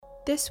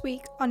This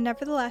week on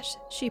Nevertheless,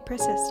 She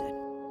Persisted.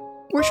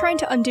 We're trying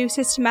to undo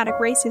systematic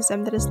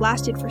racism that has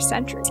lasted for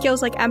centuries.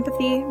 Skills like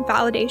empathy,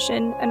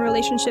 validation, and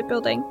relationship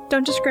building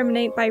don't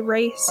discriminate by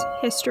race,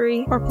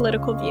 history, or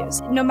political views.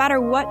 No matter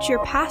what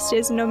your past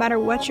is, no matter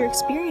what your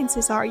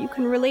experiences are, you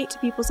can relate to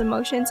people's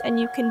emotions and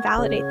you can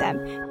validate them.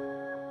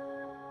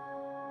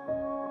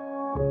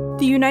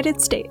 The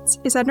United States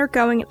is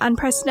undergoing an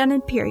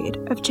unprecedented period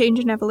of change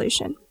and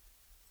evolution.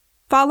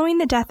 Following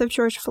the death of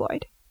George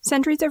Floyd,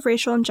 centuries of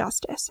racial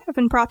injustice have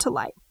been brought to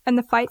light, and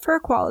the fight for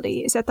equality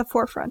is at the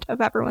forefront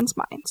of everyone's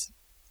minds.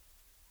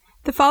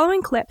 The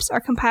following clips are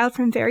compiled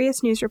from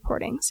various news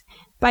reportings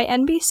by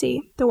NBC,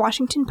 The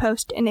Washington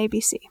Post, and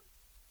ABC.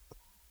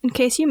 In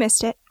case you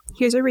missed it,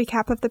 here's a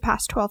recap of the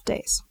past 12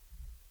 days.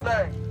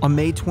 On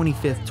May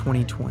 25,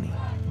 2020,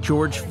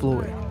 George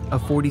Floyd, a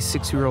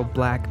 46-year-old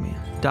black man,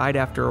 died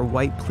after a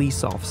white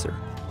police officer,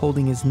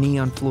 holding his knee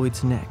on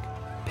Floyd's neck,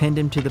 pinned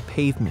him to the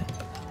pavement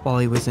while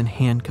he was in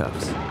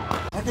handcuffs.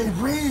 I can't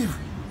breathe.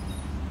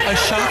 A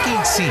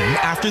shocking scene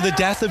after the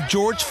death of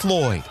George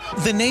Floyd.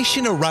 The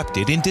nation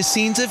erupted into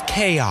scenes of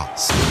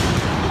chaos,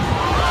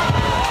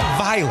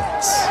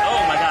 violence.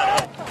 Oh my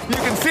God. You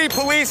can see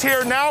police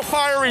here now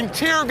firing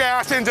tear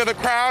gas into the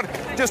crowd.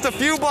 Just a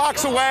few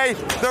blocks away,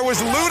 there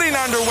was looting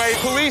underway.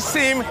 Police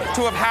seem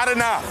to have had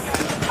enough.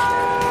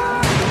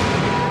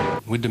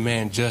 We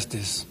demand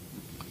justice.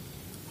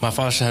 My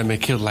father shouldn't have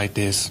been killed like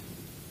this.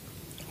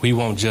 We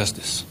want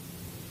justice.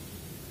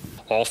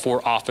 All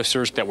four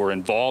officers that were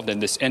involved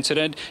in this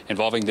incident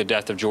involving the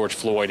death of George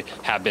Floyd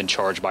have been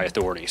charged by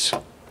authorities.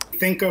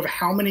 Think of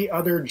how many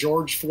other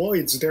George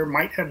Floyds there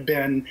might have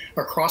been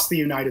across the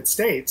United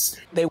States.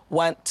 They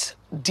want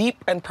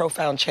deep and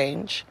profound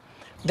change.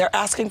 They're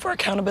asking for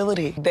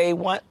accountability. They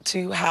want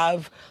to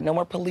have no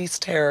more police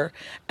terror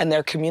in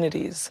their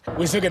communities.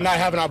 We're sick of not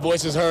having our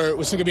voices heard.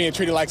 We're sick of being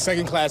treated like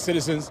second-class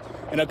citizens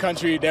in a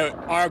country that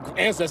our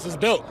ancestors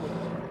built.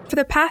 For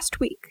the past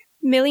week,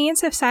 millions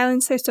have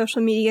silenced their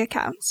social media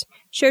accounts,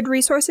 shared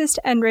resources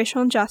to end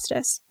racial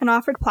injustice, and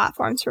offered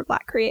platforms for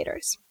Black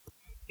creators.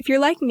 If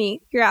you're like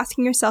me, you're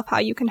asking yourself how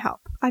you can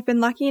help. I've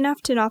been lucky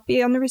enough to not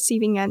be on the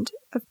receiving end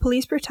of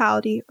police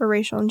brutality or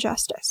racial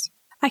injustice.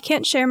 I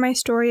can't share my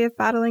story of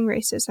battling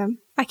racism.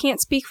 I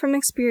can't speak from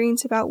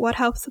experience about what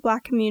helps the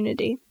Black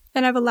community,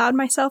 and I've allowed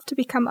myself to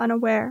become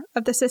unaware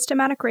of the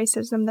systematic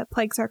racism that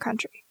plagues our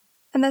country.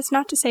 And that's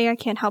not to say I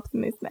can't help the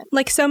movement.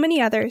 Like so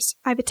many others,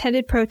 I've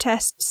attended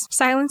protests,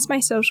 silenced my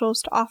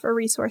socials to offer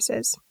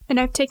resources, and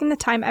I've taken the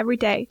time every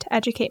day to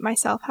educate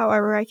myself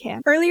however I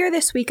can. Earlier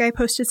this week, I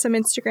posted some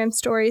Instagram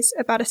stories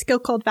about a skill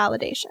called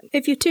validation.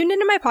 If you've tuned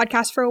into my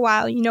podcast for a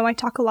while, you know I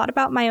talk a lot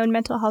about my own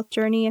mental health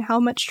journey and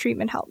how much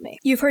treatment helped me.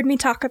 You've heard me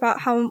talk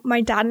about how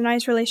my dad and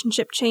I's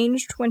relationship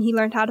changed when he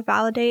learned how to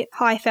validate,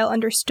 how I felt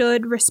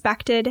understood,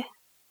 respected,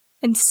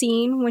 and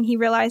seen when he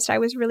realized I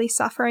was really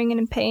suffering and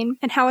in pain,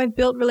 and how I've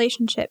built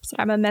relationships that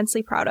I'm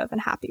immensely proud of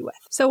and happy with.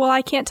 So while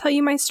I can't tell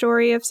you my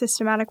story of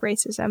systematic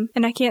racism,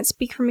 and I can't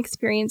speak from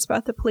experience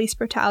about the police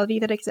brutality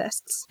that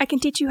exists, I can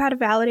teach you how to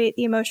validate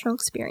the emotional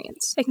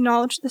experience,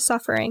 acknowledge the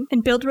suffering,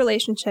 and build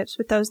relationships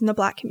with those in the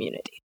Black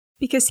community.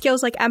 Because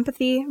skills like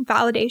empathy,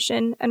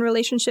 validation, and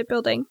relationship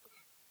building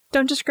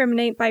don't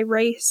discriminate by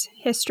race,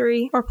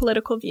 history, or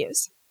political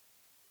views.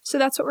 So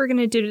that's what we're going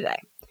to do today.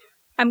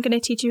 I'm going to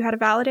teach you how to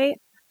validate.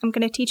 I'm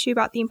going to teach you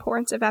about the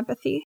importance of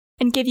empathy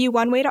and give you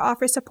one way to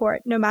offer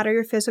support no matter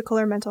your physical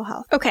or mental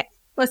health. Okay,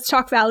 let's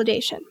talk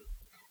validation.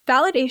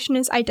 Validation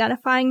is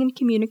identifying and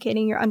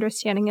communicating your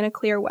understanding in a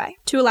clear way.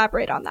 To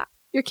elaborate on that,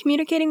 you're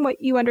communicating what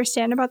you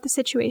understand about the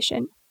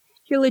situation.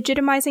 You're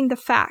legitimizing the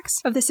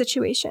facts of the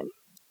situation.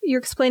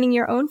 You're explaining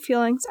your own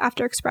feelings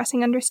after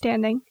expressing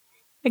understanding,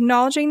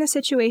 acknowledging the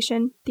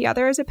situation, the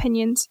other's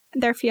opinions,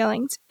 their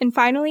feelings, and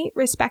finally,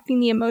 respecting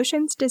the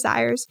emotions,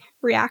 desires,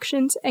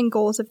 reactions, and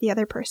goals of the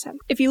other person.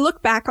 If you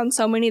look back on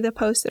so many of the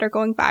posts that are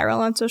going viral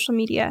on social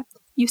media,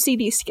 you see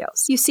these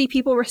skills. You see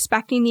people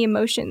respecting the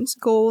emotions,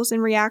 goals,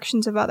 and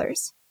reactions of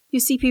others. You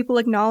see people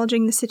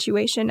acknowledging the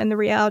situation and the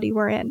reality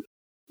we're in.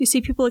 You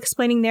see people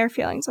explaining their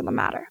feelings on the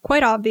matter.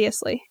 Quite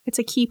obviously, it's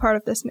a key part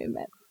of this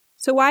movement.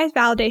 So why is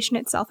validation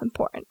itself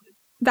important?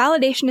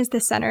 Validation is the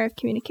center of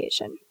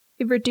communication.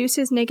 It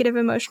reduces negative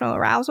emotional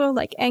arousal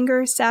like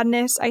anger,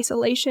 sadness,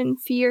 isolation,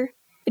 fear.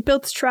 It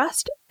builds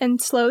trust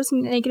and slows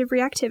negative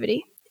reactivity.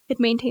 It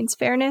maintains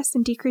fairness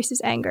and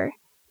decreases anger.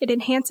 It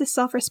enhances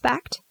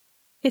self-respect.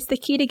 It's the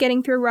key to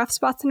getting through rough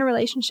spots in a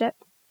relationship.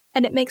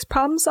 And it makes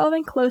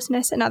problem-solving,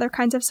 closeness, and other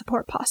kinds of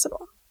support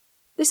possible.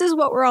 This is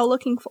what we're all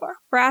looking for.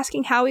 We're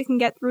asking how we can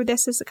get through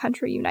this as a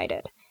country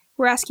united.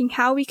 We're asking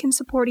how we can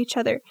support each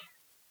other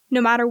no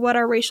matter what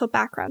our racial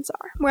backgrounds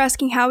are. We're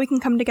asking how we can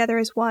come together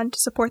as one to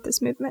support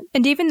this movement.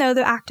 And even though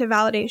the act of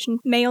validation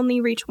may only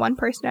reach one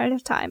person at a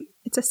time,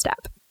 it's a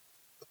step.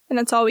 And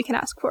that's all we can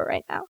ask for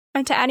right now.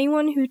 And to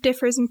anyone who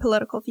differs in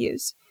political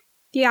views,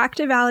 the act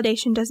of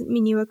validation doesn't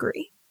mean you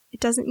agree. It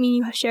doesn't mean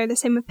you share the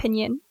same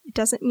opinion. It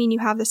doesn't mean you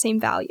have the same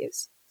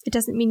values. It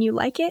doesn't mean you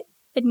like it.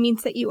 It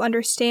means that you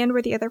understand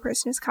where the other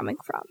person is coming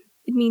from.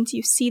 It means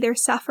you see their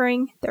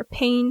suffering, their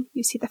pain,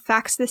 you see the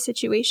facts of the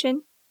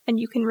situation, and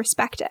you can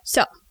respect it.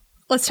 So,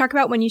 let's talk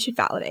about when you should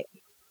validate.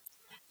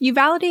 You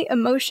validate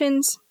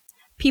emotions,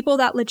 people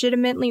that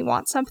legitimately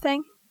want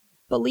something,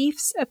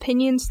 beliefs,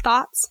 opinions,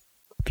 thoughts,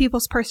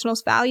 people's personal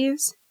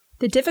values,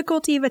 the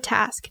difficulty of a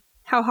task,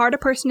 how hard a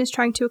person is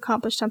trying to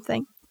accomplish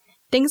something,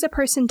 things a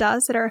person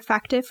does that are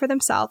effective for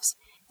themselves,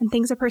 and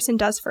things a person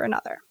does for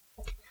another.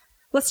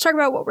 Let's talk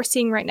about what we're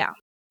seeing right now.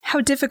 How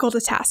difficult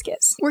a task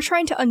is. We're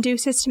trying to undo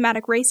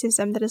systematic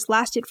racism that has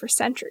lasted for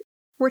centuries.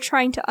 We're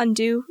trying to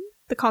undo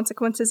the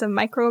consequences of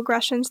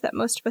microaggressions that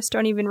most of us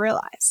don't even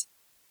realize.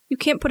 You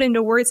can't put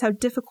into words how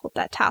difficult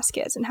that task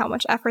is and how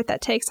much effort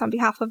that takes on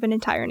behalf of an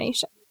entire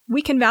nation.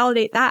 We can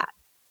validate that.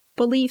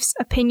 Beliefs,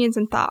 opinions,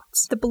 and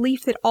thoughts. The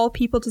belief that all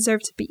people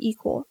deserve to be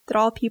equal, that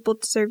all people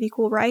deserve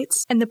equal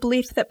rights, and the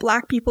belief that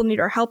Black people need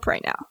our help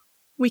right now.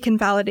 We can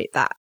validate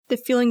that. The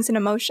feelings and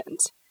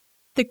emotions.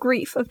 The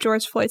grief of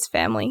George Floyd's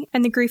family,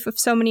 and the grief of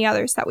so many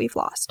others that we've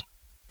lost.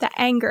 The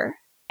anger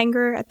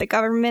at the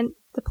government,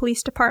 the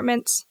police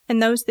departments,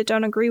 and those that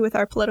don't agree with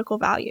our political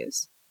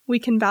values. We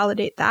can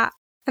validate that.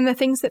 And the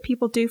things that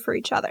people do for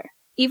each other.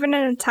 Even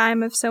in a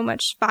time of so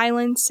much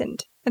violence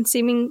and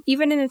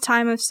even in a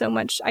time of so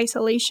much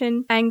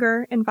isolation,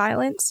 anger, and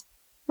violence,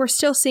 we're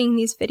still seeing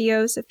these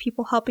videos of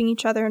people helping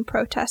each other in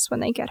protests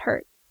when they get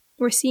hurt.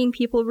 We're seeing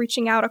people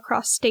reaching out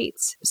across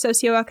states,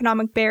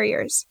 socioeconomic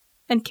barriers,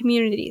 and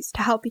communities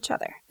to help each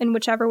other in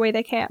whichever way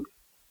they can.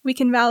 We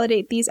can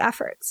validate these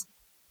efforts.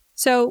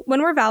 So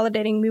when we're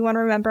validating, we want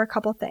to remember a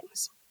couple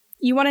things.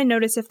 You want to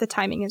notice if the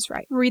timing is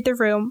right. Read the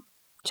room.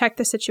 Check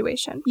the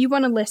situation. You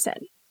want to listen.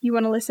 You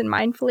want to listen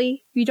mindfully.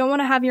 You don't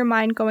want to have your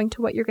mind going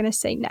to what you're going to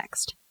say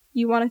next.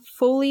 You want to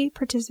fully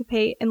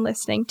participate in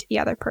listening to the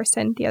other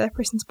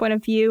person's point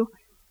of view,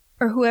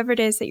 or whoever it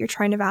is that you're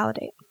trying to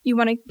validate. You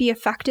want to be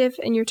effective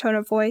in your tone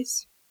of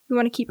voice. We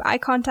want to keep eye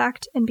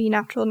contact and be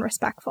natural and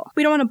respectful.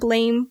 We don't want to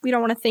blame. We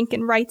don't want to think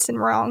in rights and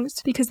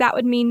wrongs, because that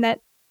would mean that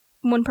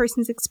one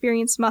person's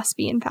experience must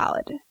be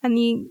invalid. And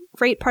the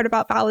great part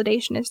about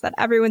validation is that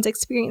everyone's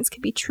experience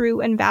can be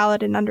true and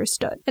valid and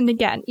understood. And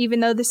again, even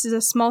though this is a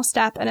small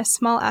step and a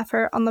small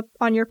effort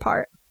on your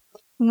part,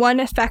 one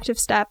effective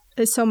step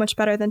is so much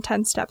better than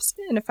 10 steps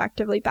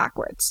ineffectively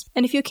backwards.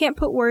 And if you can't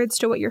put words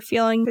to what you're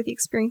feeling or the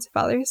experience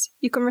of others,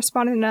 you can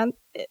respond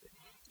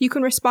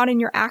in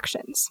your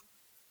actions.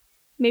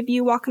 Maybe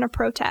you walk in a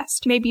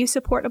protest. Maybe you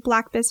support a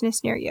Black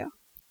business near you.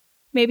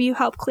 Maybe you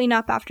help clean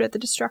up after the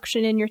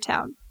destruction in your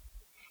town.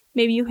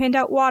 Maybe you hand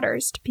out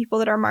waters to people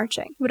that are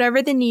marching.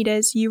 Whatever the need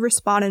is, you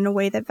respond in a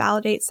way that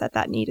validates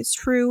that need is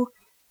true,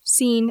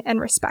 seen,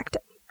 and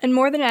respected. And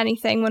more than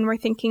anything, when we're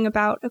thinking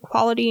about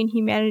equality and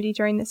humanity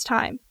during this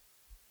time,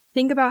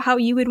 think about how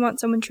you would want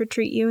someone to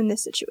treat you in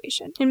this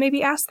situation. And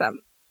maybe ask them,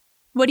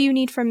 what do you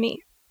need from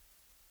me?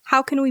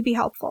 How can we be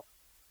helpful?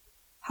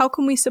 How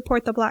can we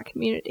support the Black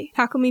community?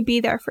 How can we be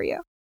there for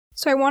you?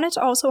 So I wanted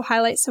to also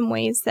highlight some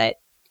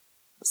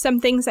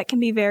things that can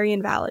be very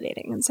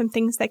invalidating and some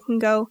things that can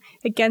go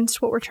against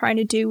what we're trying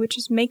to do, which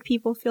is make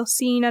people feel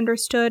seen,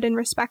 understood, and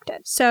respected.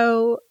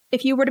 So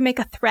if you were to make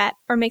a threat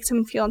or make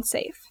someone feel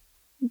unsafe,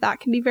 that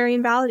can be very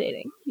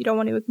invalidating. You don't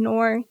want to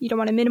ignore, you don't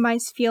want to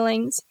minimize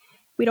feelings,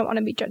 we don't want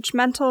to be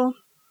judgmental,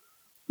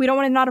 we don't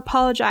want to not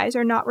apologize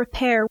or not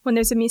repair when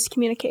there's a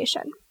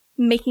miscommunication.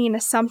 Making an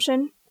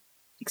assumption,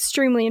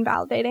 extremely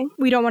invalidating.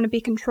 We don't want to be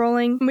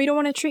controlling, and we don't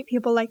want to treat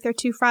people like they're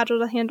too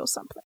fragile to handle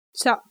something.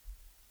 So,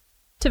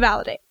 to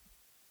validate,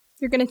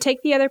 you're going to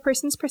take the other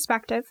person's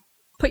perspective,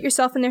 put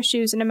yourself in their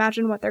shoes, and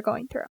imagine what they're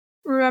going through.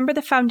 Remember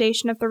the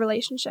foundation of the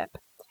relationship.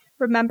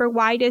 Remember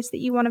why it is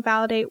that you want to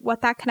validate,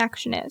 what that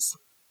connection is.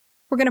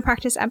 We're going to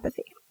practice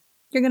empathy.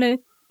 You're going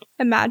to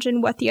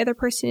imagine what the other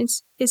person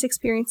is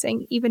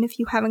experiencing, even if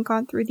you haven't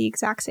gone through the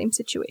exact same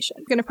situation.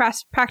 You're going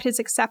to practice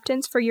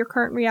acceptance for your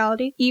current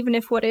reality, even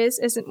if what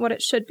isn't what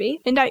it should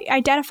be. And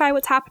identify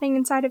what's happening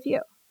inside of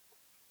you.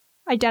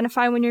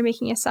 Identify when you're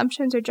making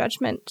assumptions or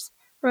judgments.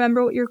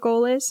 Remember what your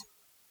goal is,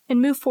 and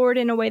move forward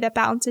in a way that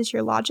balances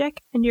your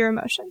logic and your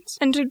emotions.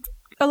 And to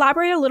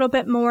elaborate a little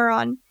bit more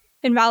on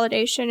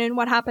invalidation and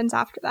what happens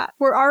after that,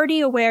 we're already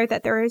aware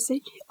that there is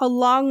a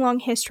long, long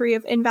history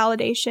of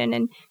invalidation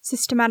and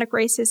systematic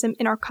racism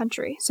in our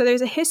country. So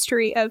there's a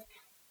history of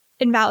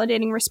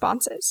invalidating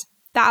responses.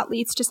 That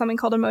leads to something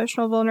called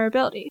emotional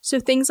vulnerability. So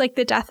things like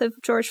the death of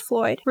George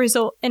Floyd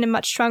result in a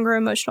much stronger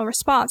emotional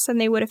response than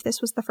they would if this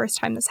was the first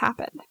time this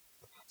happened.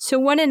 So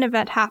when an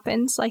event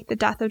happens, like the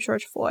death of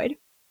George Floyd,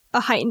 a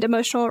heightened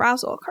emotional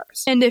arousal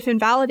occurs. And if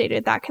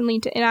invalidated, that can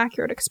lead to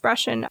inaccurate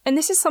expression. And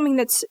this is something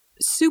that's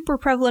super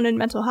prevalent in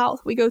mental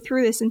health. We go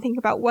through this and think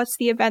about what's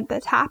the event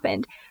that's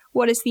happened,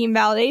 what is the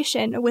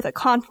invalidation with a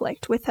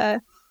conflict, with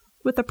a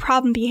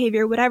problem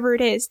behavior, whatever it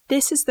is.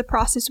 This is the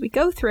process we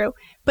go through,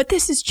 but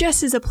this is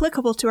just as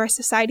applicable to our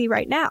society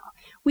right now.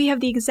 We have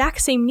the exact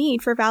same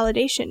need for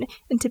validation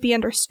and to be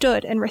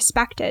understood and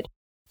respected.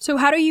 So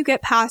how do you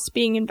get past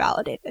being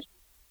invalidated?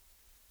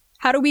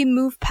 How do we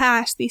move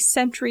past these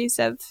centuries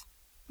of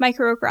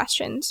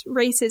microaggressions,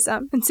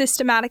 racism, and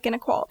systematic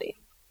inequality?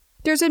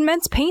 There's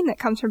immense pain that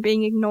comes from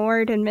being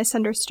ignored and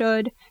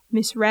misunderstood,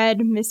 misread,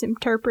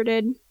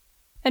 misinterpreted,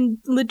 and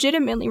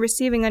legitimately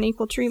receiving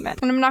unequal treatment.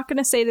 And I'm not going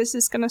to say this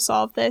is going to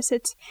solve this.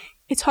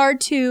 It's hard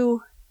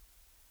to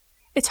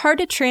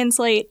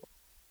translate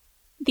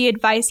the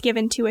advice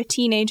given to a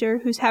teenager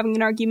who's having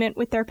an argument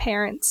with their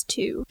parents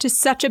to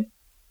such a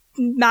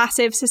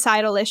massive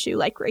societal issue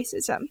like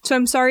racism. So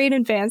I'm sorry in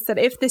advance that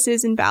if this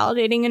is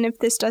invalidating and if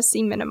this does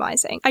seem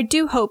minimizing, I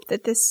do hope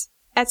that this,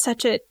 at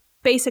such a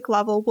basic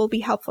level, will be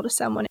helpful to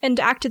someone and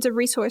act as a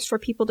resource for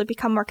people to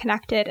become more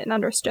connected and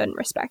understood and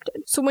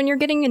respected. So when you're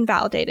getting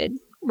invalidated,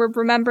 we're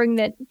remembering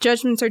that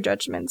judgments are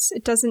judgments.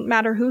 It doesn't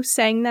matter who's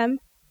saying them.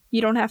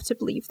 You don't have to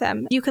believe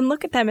them. You can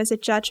look at them as a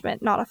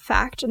judgment, not a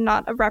fact, and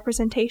not a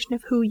representation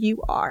of who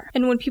you are.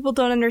 And when people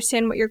don't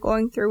understand what you're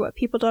going through, what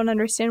people don't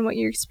understand what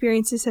your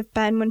experiences have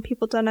been, when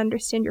people don't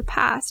understand your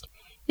past,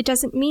 it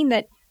doesn't mean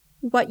that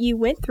what you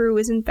went through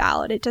is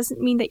invalid. It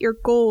doesn't mean that your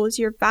goals,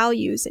 your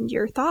values, and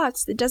your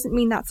thoughts, it doesn't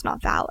mean that's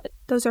not valid.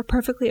 Those are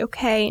perfectly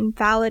okay and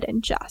valid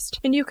and just.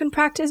 And you can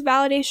practice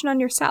validation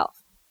on yourself.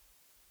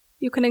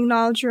 You can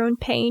acknowledge your own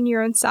pain,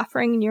 your own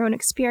suffering, and your own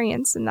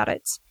experience, and that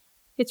it's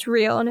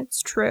real and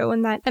it's true,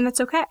 and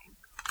that's okay.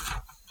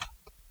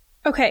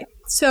 Okay,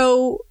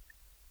 so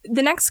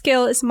the next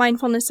skill is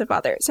mindfulness of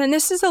others. And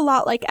this is a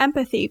lot like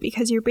empathy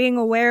because you're being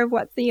aware of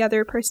what the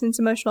other person's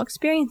emotional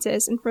experience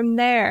is, and from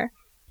there,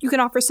 you can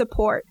offer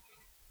support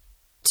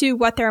to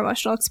what their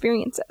emotional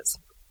experience is.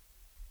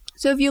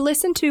 So if you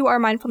listen to our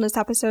mindfulness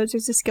episodes,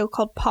 there's a skill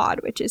called POD,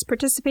 which is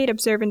participate,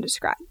 observe, and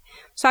describe.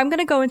 So I'm going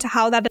to go into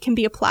how that can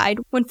be applied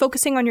when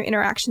focusing on your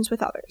interactions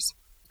with others.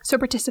 So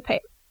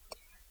participate.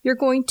 You're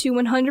going to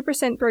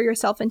 100% throw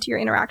yourself into your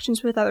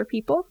interactions with other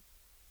people,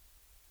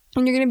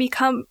 and you're going to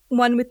become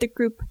one with the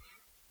group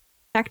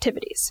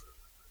activities.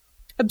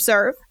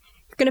 Observe.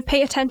 You're going to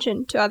pay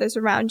attention to others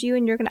around you,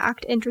 and you're going to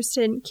act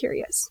interested and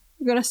curious.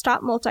 You're going to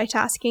stop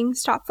multitasking,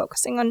 stop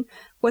focusing on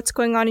what's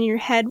going on in your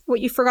head, what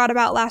you forgot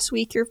about last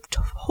week. You're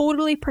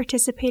totally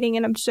participating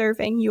and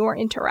observing your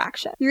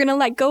interaction. You're going to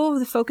let go of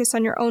the focus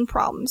on your own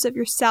problems of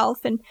yourself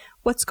and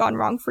what's gone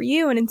wrong for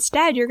you, and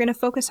instead you're going to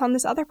focus on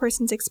this other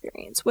person's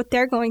experience, what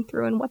they're going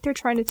through and what they're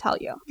trying to tell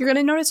you. You're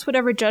going to notice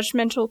whatever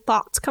judgmental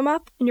thoughts come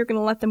up, and you're going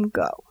to let them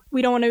go.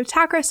 We don't want to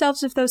attack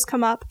ourselves if those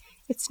come up.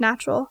 It's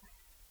natural,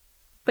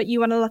 but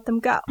you want to let them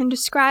go. And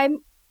describe.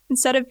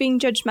 Instead of being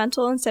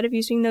judgmental, instead of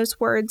using those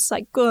words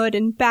like good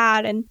and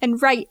bad and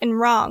right and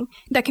wrong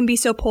that can be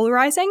so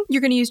polarizing, you're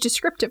going to use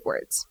descriptive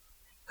words.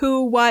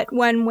 Who, what,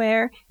 when,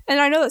 where. And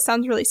I know that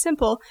sounds really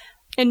simple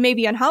and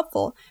maybe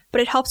unhelpful,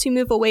 but it helps you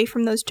move away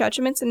from those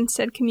judgments and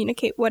instead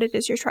communicate what it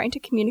is you're trying to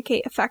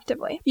communicate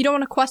effectively. You don't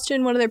want to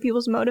question what other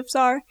people's motives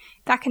are.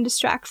 That can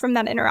distract from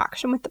that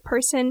interaction with the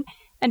person,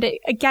 and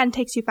it again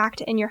takes you back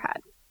to in your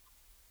head.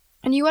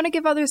 And you want to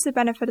give others the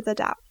benefit of the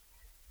doubt.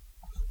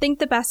 Think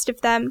the best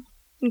of them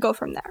and go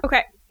from there.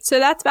 Okay, so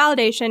that's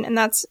validation and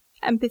that's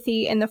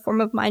empathy in the form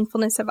of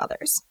mindfulness of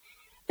others.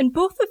 And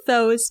both of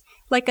those,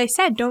 like I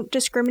said, don't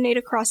discriminate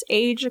across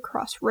age,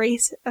 across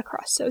race,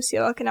 across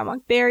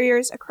socioeconomic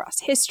barriers,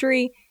 across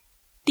history.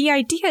 The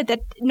idea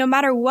that no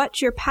matter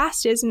what your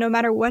past is, no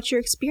matter what your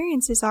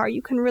experiences are,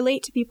 you can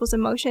relate to people's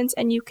emotions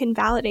and you can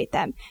validate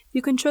them.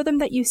 You can show them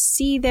that you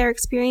see their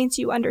experience,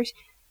 you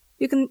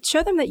can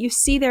show them that you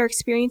see their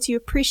experience, you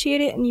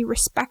appreciate it, and you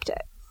respect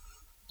it.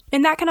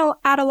 And that can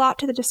add a lot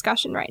to the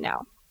discussion right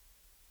now.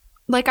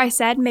 Like I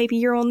said, maybe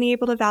you're only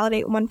able to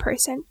validate one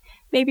person.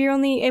 Maybe you're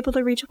only able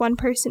to reach one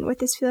person with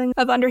this feeling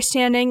of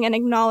understanding and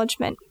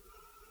acknowledgement.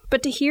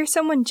 But to hear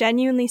someone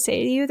genuinely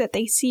say to you that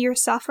they see your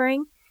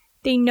suffering,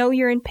 they know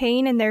you're in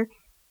pain, and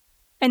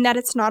that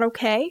it's not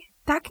okay,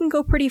 that can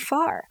go pretty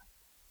far.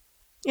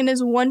 And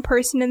as one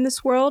person in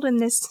this world, in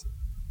this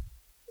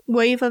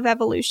wave of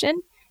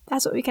evolution,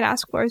 that's what we can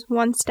ask for, is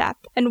one step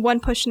and one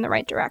push in the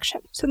right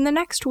direction. So in the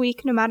next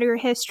week, no matter your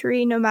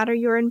history, no matter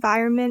your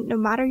environment, no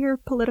matter your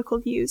political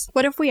views,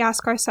 what if we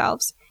ask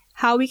ourselves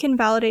how we can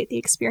validate the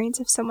experience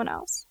of someone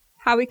else?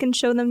 How we can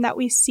show them that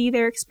we see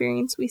their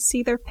experience, we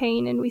see their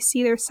pain, and we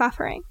see their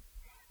suffering.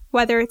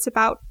 Whether it's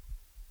about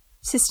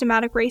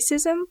systematic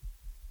racism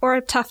or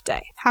a tough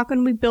day, how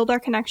can we build our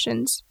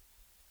connections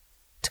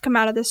to come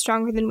out of this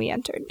stronger than we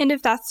entered? And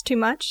if that's too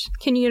much,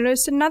 can you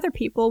notice in other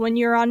people when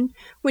you're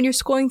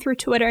scrolling through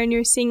Twitter and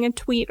you're seeing a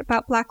tweet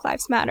about Black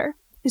Lives Matter?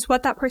 Is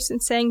what that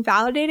person's saying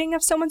validating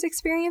of someone's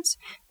experience,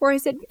 or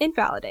is it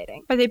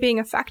invalidating? Are they being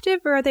effective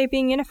or are they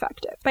being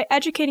ineffective? By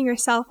educating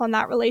yourself on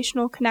that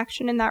relational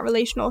connection and that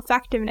relational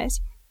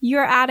effectiveness,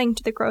 you're adding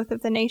to the growth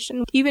of the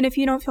nation, even if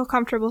you don't feel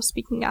comfortable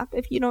speaking up,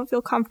 if you don't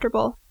feel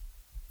comfortable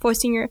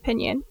voicing your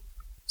opinion.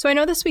 So I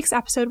know this week's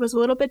episode was a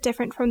little bit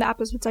different from the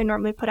episodes I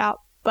normally put out,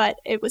 but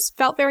it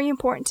felt very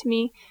important to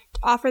me to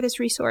offer this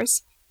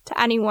resource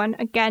to anyone.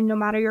 Again, no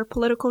matter your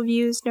political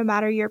views, no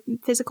matter your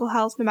physical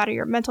health, no matter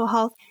your mental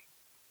health,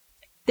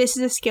 this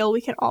is a skill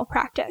we can all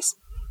practice.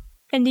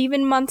 And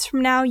even months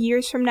from now,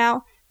 years from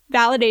now,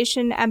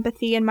 validation,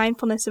 empathy, and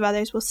mindfulness of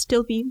others will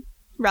still be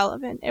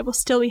relevant. It will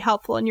still be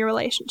helpful in your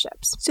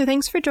relationships. So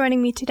thanks for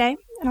joining me today.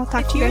 and I'll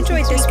talk to you guys next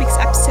week. If you enjoyed this week's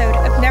episode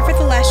of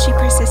Nevertheless She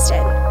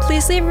Persisted,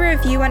 please leave a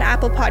review on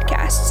Apple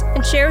Podcasts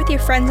and share with your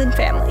friends and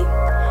family.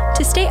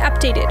 To stay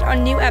updated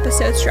on new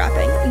episodes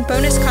dropping and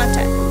bonus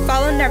content,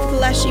 follow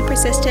Nevertheless She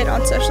Persisted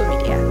on social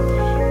media.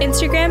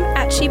 Instagram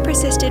at She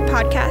Persisted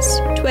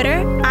Podcast,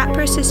 Twitter at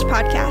Persist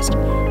Podcast,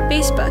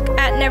 Facebook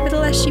at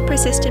Nevertheless She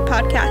Persisted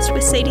Podcast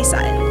with Sadie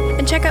Sutton,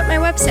 and check out my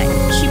website,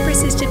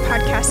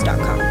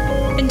 shepersistedpodcast.com.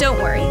 And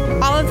don't worry,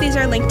 all of these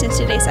are linked in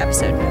today's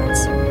episode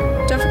notes.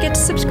 Don't forget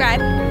to subscribe,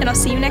 and I'll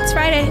see you next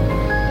Friday.